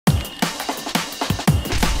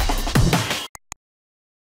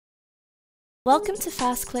Welcome to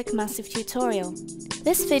Fast Click Massive Tutorial.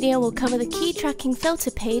 This video will cover the Keytracking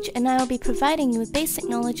filter page, and I will be providing you with basic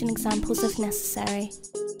knowledge and examples if necessary.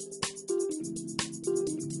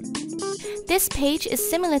 This page is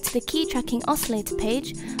similar to the Keytracking oscillator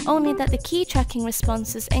page, only that the Keytracking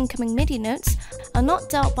response's incoming MIDI notes are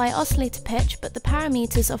not dealt by oscillator pitch but the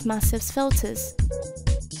parameters of Massive's filters.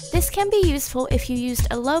 This can be useful if you used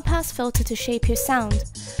a low-pass filter to shape your sound.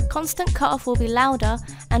 Constant cutoff will be louder,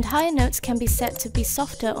 and higher notes can be set to be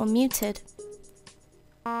softer or muted.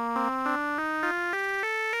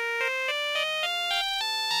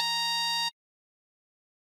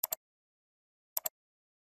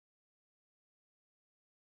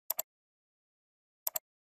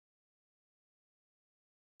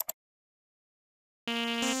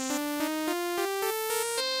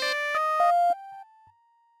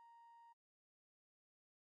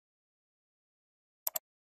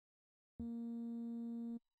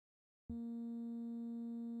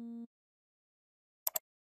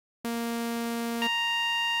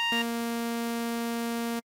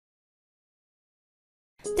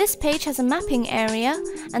 This page has a mapping area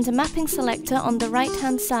and a mapping selector on the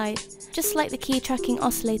right-hand side, just like the Keytracking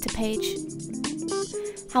oscillator page.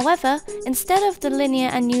 However, instead of the linear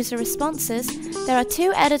and user responses, there are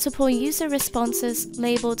two editable user responses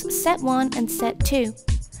labeled Set1 and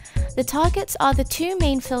Set2. The targets are the two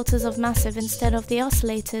main filters of Massive instead of the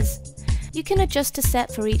oscillators. You can adjust a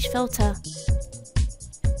set for each filter.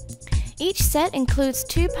 Each set includes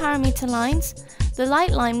two parameter lines. The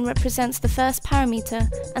light line represents the first parameter,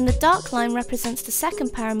 and the dark line represents the second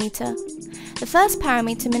parameter. The first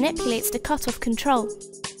parameter manipulates the cutoff control,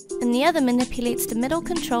 and the other manipulates the middle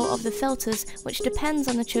control of the filters, which depends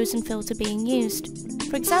on the chosen filter being used.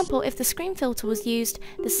 For example, if the scream filter was used,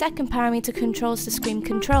 the second parameter controls the scream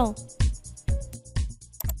control.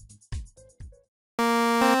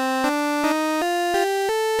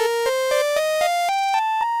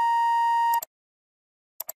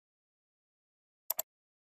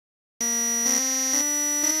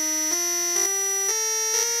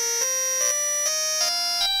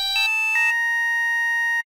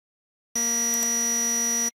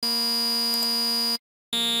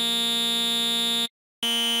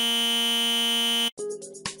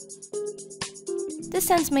 This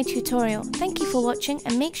ends my tutorial. Thank you for watching,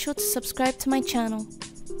 and make sure to subscribe to my channel.